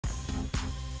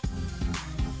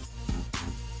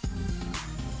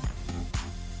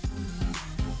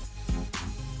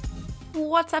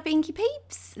What's up, Inkie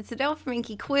peeps? It's Adele from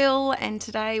Inkie Quill, and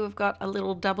today we've got a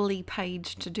little doubly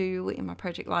page to do in my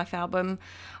Project Life album.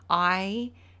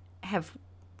 I have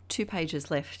 2 pages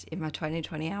left in my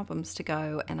 2020 albums to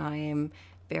go, and I am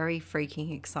very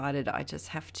freaking excited. I just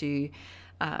have to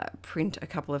print a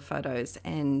couple of photos,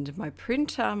 and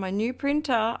my new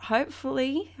printer,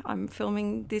 hopefully, I'm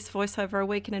filming this voiceover a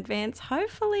week in advance,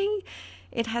 hopefully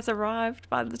it has arrived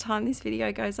by the time this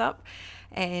video goes up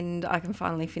and I can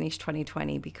finally finish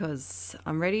 2020, because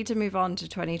I'm ready to move on to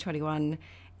 2021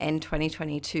 and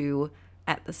 2022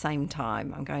 at the same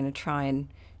time. I'm going to try and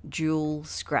dual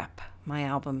scrap my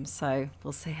album, so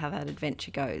we'll see how that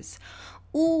adventure goes.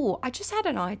 Oh, I just had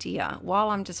an idea while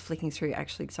I'm just flicking through.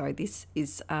 Actually, sorry, this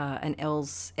is an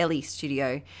Ellie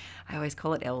Studio. I always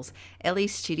call it Ellie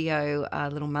Studio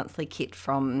little monthly kit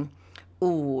from,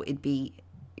 it'd be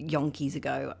yonkies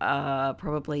ago,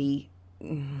 probably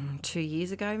 2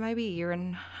 years ago, maybe a year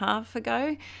and a half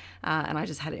ago, and I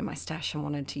just had it in my stash and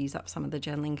wanted to use up some of the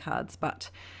journaling cards.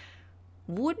 But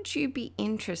would you be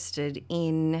interested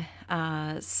in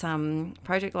some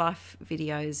Project Life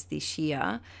videos this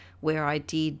year where I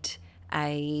did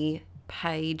a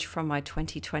page from my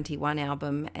 2021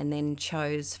 album and then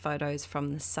chose photos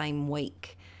from the same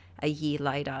week a year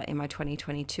later in my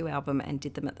 2022 album and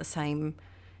did them at the same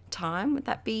time? Would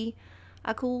that be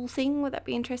a cool thing? Would that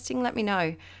be interesting? Let me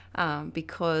know,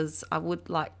 because I would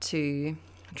like to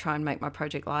try and make my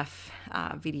Project Life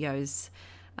videos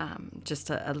just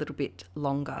a little bit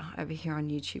longer over here on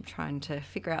YouTube, trying to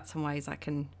figure out some ways I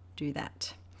can do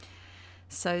that.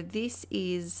 So this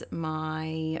is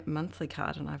my monthly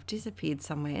card, and I've disappeared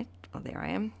somewhere. Oh, there I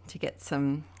am, to get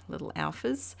some little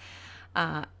alphas.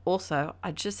 Also,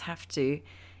 I just have to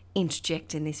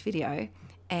interject in this video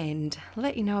and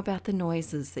let you know about the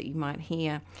noises that you might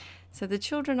hear. So the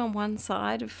children on one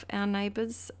side of our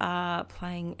neighbours are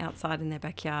playing outside in their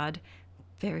backyard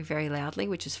very, very loudly,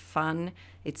 which is fun.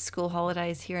 It's school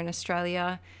holidays here in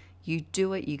Australia. You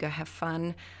do it, you go have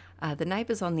fun. The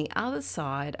neighbours on the other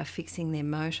side are fixing their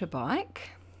motorbike,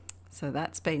 so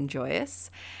that's been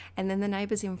joyous. And then the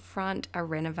neighbours in front are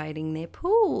renovating their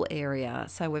pool area.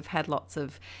 So we've had lots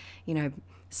of,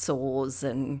 saws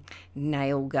and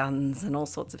nail guns and all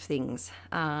sorts of things.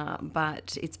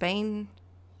 But it's been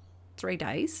 3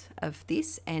 days of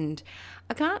this, and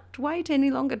I can't wait any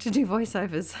longer to do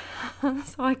voiceovers.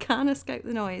 So I can't escape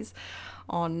the noise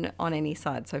on any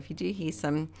side. So if you do hear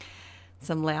some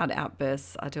loud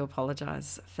outbursts, I do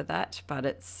apologise for that. But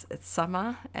it's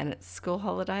summer and it's school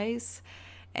holidays,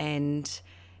 and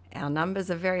our numbers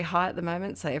are very high at the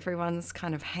moment, so everyone's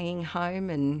kind of hanging home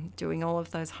and doing all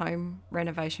of those home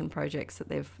renovation projects that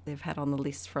they've had on the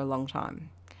list for a long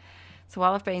time. So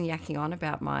while I've been yakking on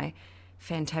about my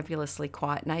fantabulously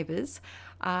quiet neighbours,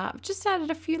 I've just added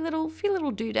a few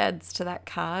little doodads to that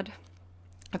card.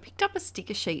 I picked up a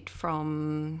sticker sheet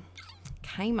from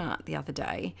Kmart the other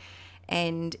day,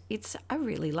 and it's a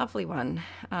really lovely one.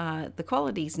 The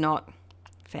quality's not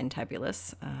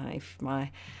fantabulous. If my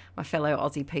fellow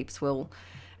Aussie peeps will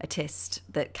attest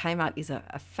that Kmart is a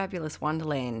fabulous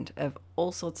wonderland of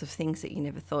all sorts of things that you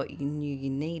never thought you knew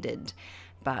you needed,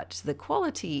 but the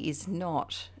quality is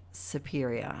not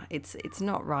superior. It's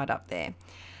not right up there.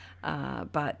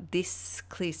 But this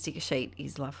clear sticker sheet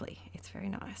is lovely. It's very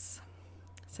nice.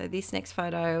 So this next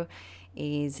photo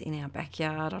is in our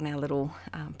backyard on our little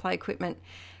play equipment,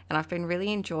 and I've been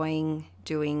really enjoying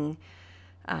doing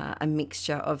a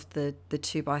mixture of the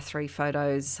 2x3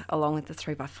 photos along with the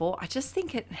 3x4. I just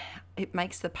think it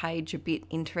makes the page a bit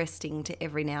interesting to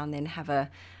every now and then have a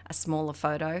smaller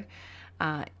photo.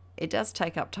 It does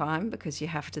take up time because you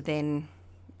have to then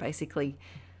basically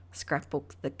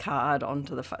scrapbook the card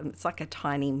onto the phone. It's like a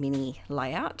tiny mini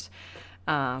layout.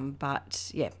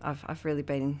 But yeah, I've really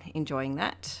been enjoying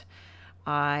that.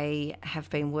 I have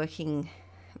been working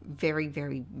very,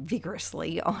 very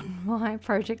vigorously on my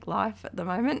Project Life at the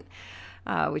moment,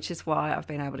 which is why I've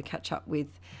been able to catch up with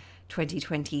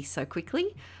 2020 so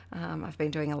quickly. I've been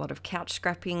doing a lot of couch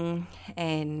scrapping,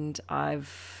 and I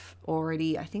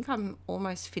think I'm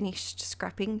almost finished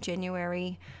scrapping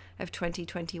January of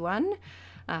 2021.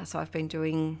 So I've been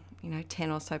doing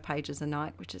 10 or so pages a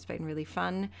night, which has been really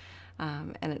fun,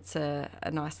 and it's a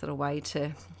nice little way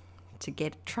to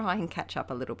try and catch up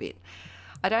a little bit.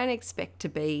 I don't expect to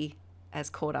be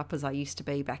as caught up as I used to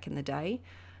be back in the day,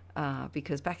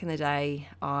 because back in the day,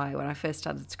 when I first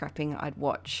started scrapping, I'd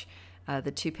watch the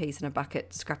 2 peas in a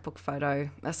bucket scrapbook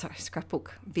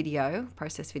video,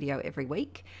 process video every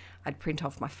week. I'd print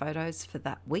off my photos for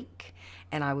that week,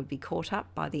 and I would be caught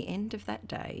up by the end of that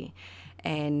day.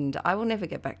 And I will never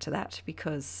get back to that,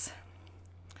 because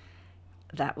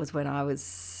that was when I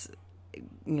was you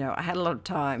know, I had a lot of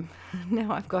time.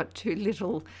 Now I've got two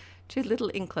little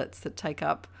inklets that take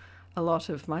up a lot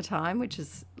of my time, which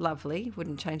is lovely.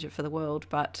 Wouldn't change it for the world,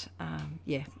 but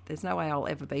yeah, there's no way I'll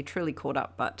ever be truly caught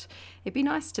up, but it'd be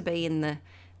nice to be in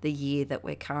the year that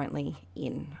we're currently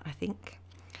in, I think.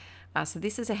 So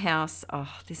this is a house.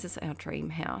 Oh, this is our dream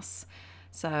house.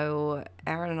 So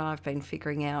Aaron and I have been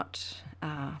figuring out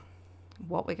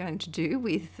what we're going to do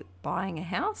with buying a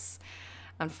house.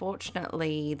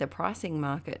 Unfortunately, the pricing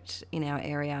market in our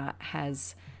area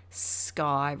has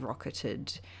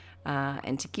skyrocketed.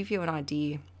 And to give you an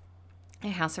idea, a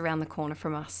house around the corner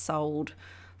from us sold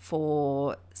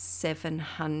for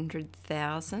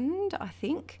 $700,000, I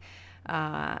think,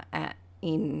 I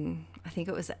think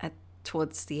it was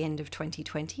towards the end of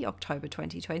 2020, October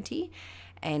 2020,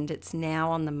 and it's now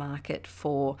on the market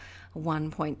for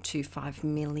 $1.25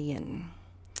 million.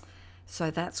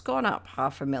 So that's gone up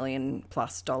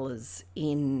 $500,000+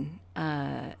 in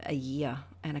a year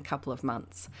and a couple of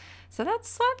months. So that's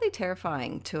slightly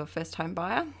terrifying to a first home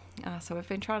buyer. So we've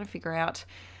been trying to figure out,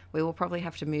 we will probably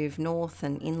have to move north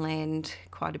and inland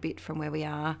quite a bit from where we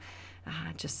are,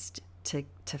 just to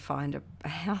find a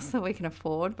house that we can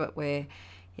afford, but we're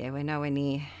nowhere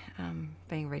near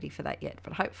being ready for that yet.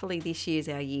 But hopefully this year's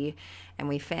our year, and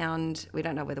we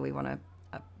don't know whether we want to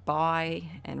buy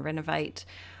and renovate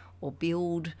or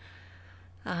build.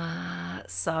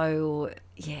 So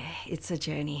yeah, it's a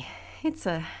journey. It's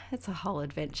a whole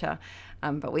adventure.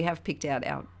 But we have picked out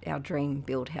our dream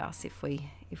build house if we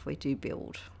do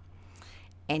build.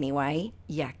 Anyway,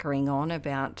 yakkering on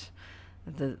about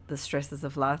the stresses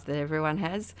of life that everyone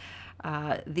has.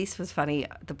 This was funny.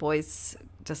 The boys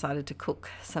decided to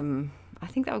cook I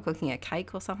think they were cooking a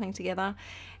cake or something together,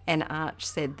 and Arch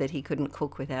said that he couldn't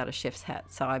cook without a chef's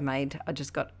hat. So I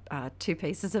just got 2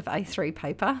 pieces of A3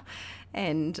 paper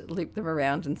and looped them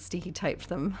around and sticky taped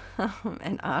them.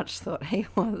 And Arch thought he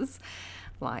was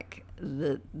like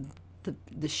the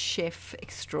chef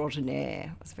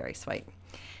extraordinaire. It was very sweet.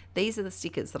 These are the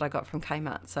stickers that I got from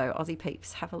Kmart. So Aussie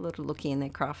peeps, have a little looky in their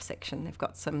craft section. They've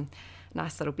got some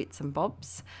nice little bits and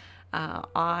bobs.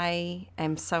 I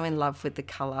am so in love with the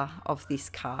colour of this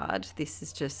card. This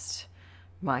is just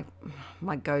my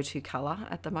go-to colour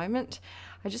at the moment.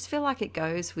 I just feel like it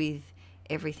goes with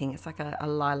everything. It's like a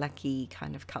lilac-y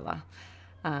kind of colour.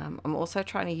 I'm also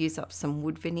trying to use up some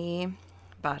wood veneer,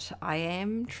 but I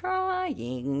am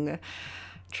trying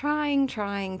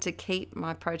to keep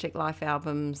my Project Life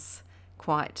albums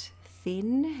quite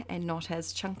thin and not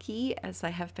as chunky as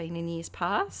they have been in years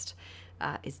past.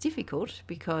 It's difficult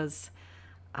because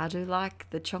I do like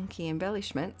the chunky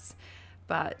embellishments,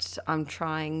 but I'm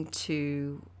trying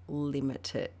to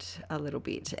limit it a little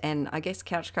bit. And I guess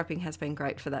couch scrapping has been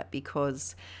great for that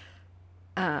because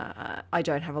I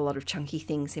don't have a lot of chunky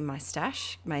things in my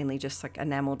stash, mainly just like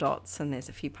enamel dots, and there's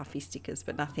a few puffy stickers,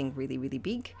 but nothing really, really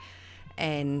big.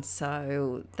 And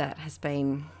so that has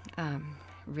been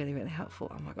really, really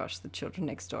helpful. Oh my gosh, the children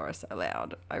next door are so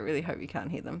loud. I really hope you can't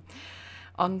hear them.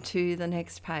 On to the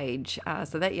next page.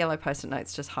 So that yellow post-it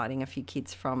note's just hiding a few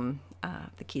kids from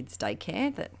the kids'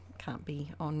 daycare that can't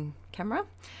be on camera.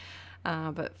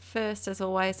 But first, as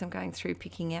always, I'm going through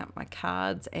picking out my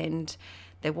cards, and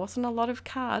there wasn't a lot of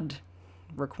card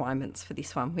requirements for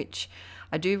this one, which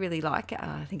I do really like.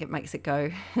 I think it makes it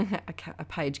go a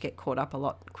page get caught up a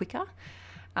lot quicker.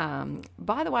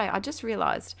 By the way, I just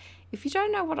realised, if you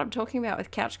don't know what I'm talking about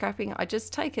with couch scrapping, I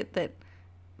just take it that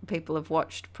people have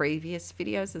watched previous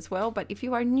videos as well. But if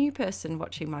you are a new person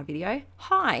watching my video,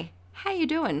 hi, how you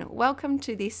doing? Welcome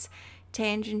to this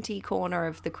tangenty corner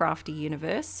of the crafty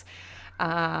universe.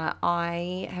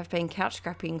 I have been couch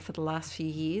scrapping for the last few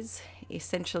years.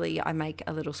 Essentially, I make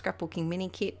a little scrapbooking mini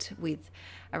kit with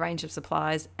a range of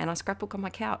supplies, and I scrapbook on my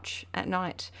couch at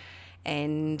night.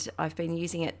 And I've been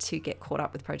using it to get caught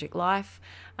up with Project Life.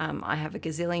 I have a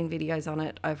gazillion videos on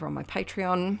it over on my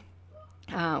Patreon,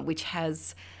 which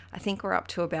has, I think we're up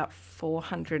to about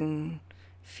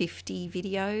 450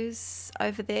 videos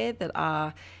over there that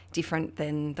are different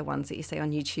than the ones that you see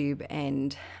on YouTube,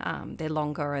 and they're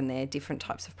longer and they're different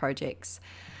types of projects,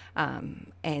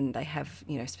 and they have,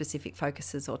 you know, specific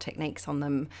focuses or techniques on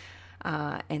them.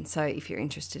 And so if you're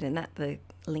interested in that, the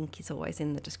link is always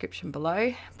in the description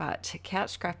below. But couch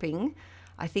scrapping,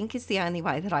 I think, is the only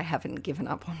way that I haven't given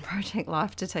up on Project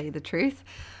Life, to tell you the truth.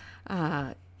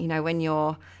 You know, when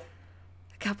you're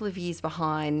a couple of years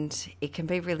behind, it can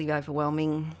be really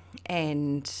overwhelming.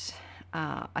 And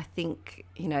I think,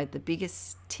 you know, the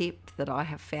biggest tip that I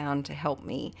have found to help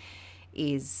me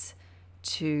is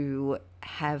to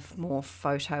have more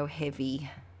photo heavy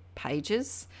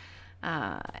pages,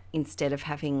 instead of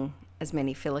having as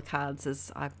many filler cards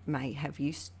as I may have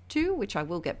used to, which I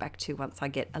will get back to once I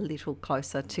get a little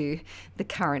closer to the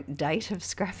current date of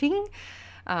scrapping.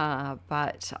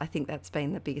 But I think that's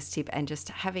been the biggest tip, and just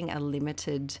having a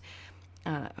limited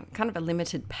kind of a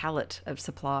limited palette of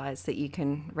supplies that you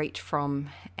can reach from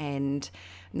and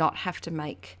not have to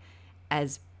make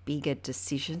as bigger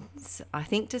decisions. I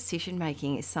think decision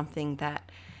making is something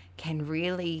that can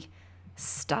really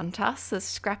stunt us as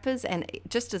scrappers and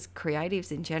just as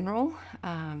creatives in general.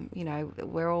 You know,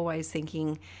 we're always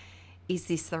thinking, is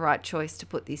this the right choice to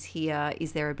put this here?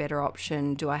 Is there a better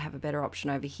option? Do I have a better option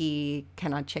over here?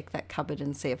 Can I check that cupboard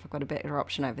and see if I've got a better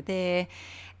option over there?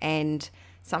 And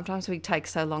sometimes we take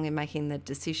so long in making the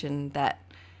decision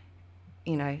that,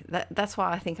 you know, that's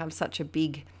why I think I'm such a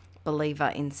big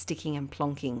believer in sticking and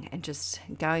plonking and just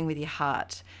going with your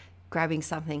heart, grabbing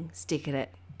something, sticking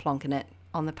it, plonking it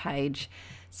on the page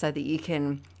so that you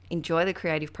can enjoy the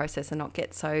creative process and not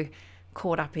get so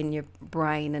caught up in your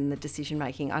brain and the decision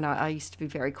making. I know I used to be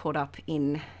very caught up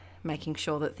in making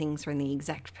sure that things were in the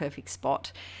exact perfect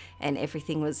spot and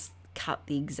everything was cut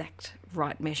the exact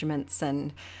right measurements,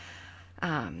 and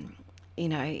you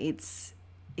know, it's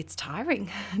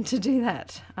tiring to do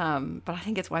that, but I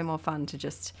think it's way more fun to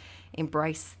just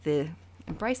embrace the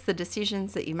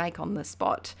decisions that you make on the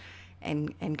spot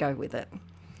and go with it.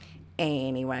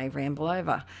 Anyway, ramble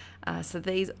over. So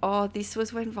this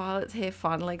was when Violet's hair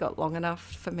finally got long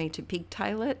enough for me to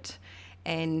pigtail it,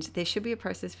 and there should be a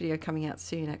process video coming out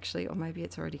soon actually, or maybe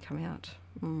it's already come out.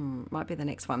 Might be the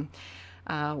next one,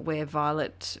 where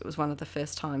Violet, it was one of the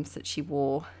first times that she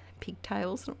wore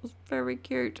pigtails, and it was very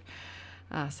cute.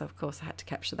 So of course I had to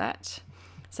capture that.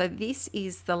 So this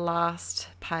is the last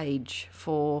page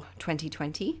for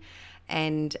 2020,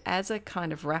 and as a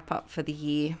kind of wrap up for the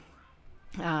year,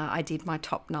 I did my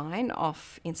top 9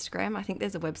 off Instagram. I think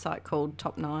there's a website called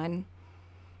top9.com,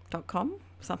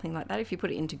 something like that, if you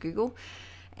put it into Google,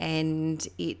 and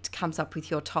it comes up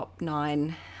with your top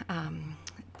 9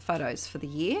 photos for the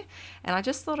year. And I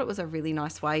just thought it was a really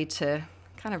nice way to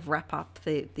kind of wrap up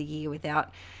the year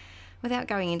without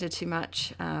going into too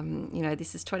much. You know,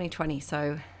 this is 2020,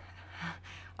 so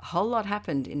a whole lot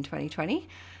happened in 2020,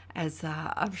 as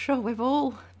I'm sure we've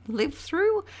all lived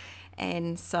through.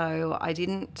 And so I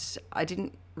didn't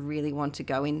really want to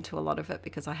go into a lot of it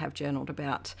because I have journaled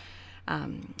about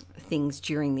things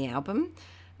during the album.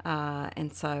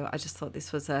 And so I just thought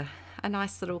this was a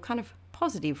nice little kind of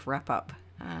positive wrap up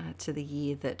to the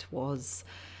year that was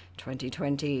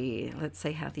 2020. Let's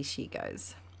see how this year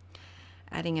goes.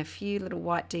 Adding a few little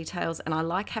white details, and I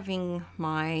like having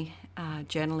my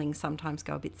journaling sometimes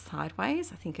go a bit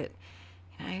sideways. I think it,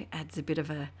 you know, adds a bit of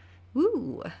a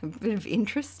bit of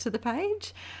interest to the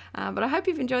page. But I hope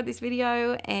you've enjoyed this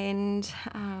video, and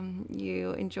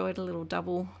you enjoyed a little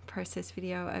double process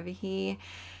video over here,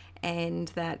 and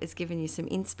that has given you some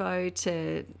inspo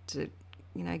to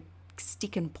you know,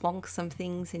 stick and plonk some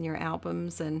things in your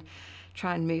albums and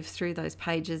try and move through those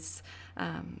pages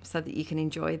so that you can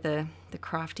enjoy the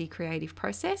crafty creative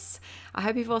process. I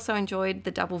hope you've also enjoyed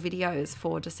the double videos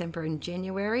for December and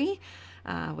January.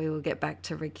 We will get back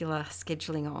to regular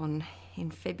scheduling on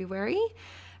in February.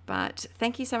 But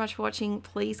thank you so much for watching.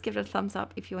 Please give it a thumbs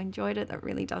up if you enjoyed it. That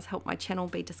really does help my channel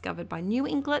be discovered by new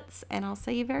inklets, and I'll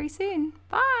see you very soon.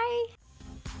 Bye!